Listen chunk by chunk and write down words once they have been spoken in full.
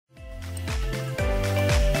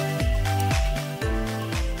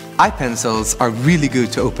Eye pencils are really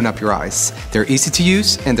good to open up your eyes. They're easy to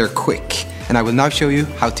use and they're quick, and I will now show you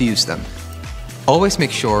how to use them. Always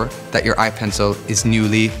make sure that your eye pencil is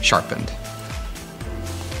newly sharpened.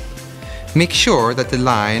 Make sure that the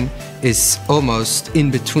line is almost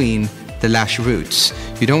in between the lash roots.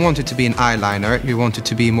 You don't want it to be an eyeliner, you want it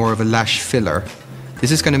to be more of a lash filler.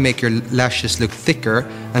 This is going to make your lashes look thicker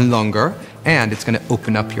and longer, and it's going to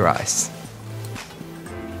open up your eyes.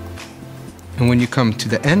 And when you come to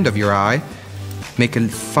the end of your eye, make a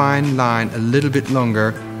fine line a little bit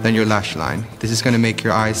longer than your lash line. This is going to make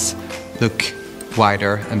your eyes look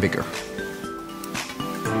wider and bigger.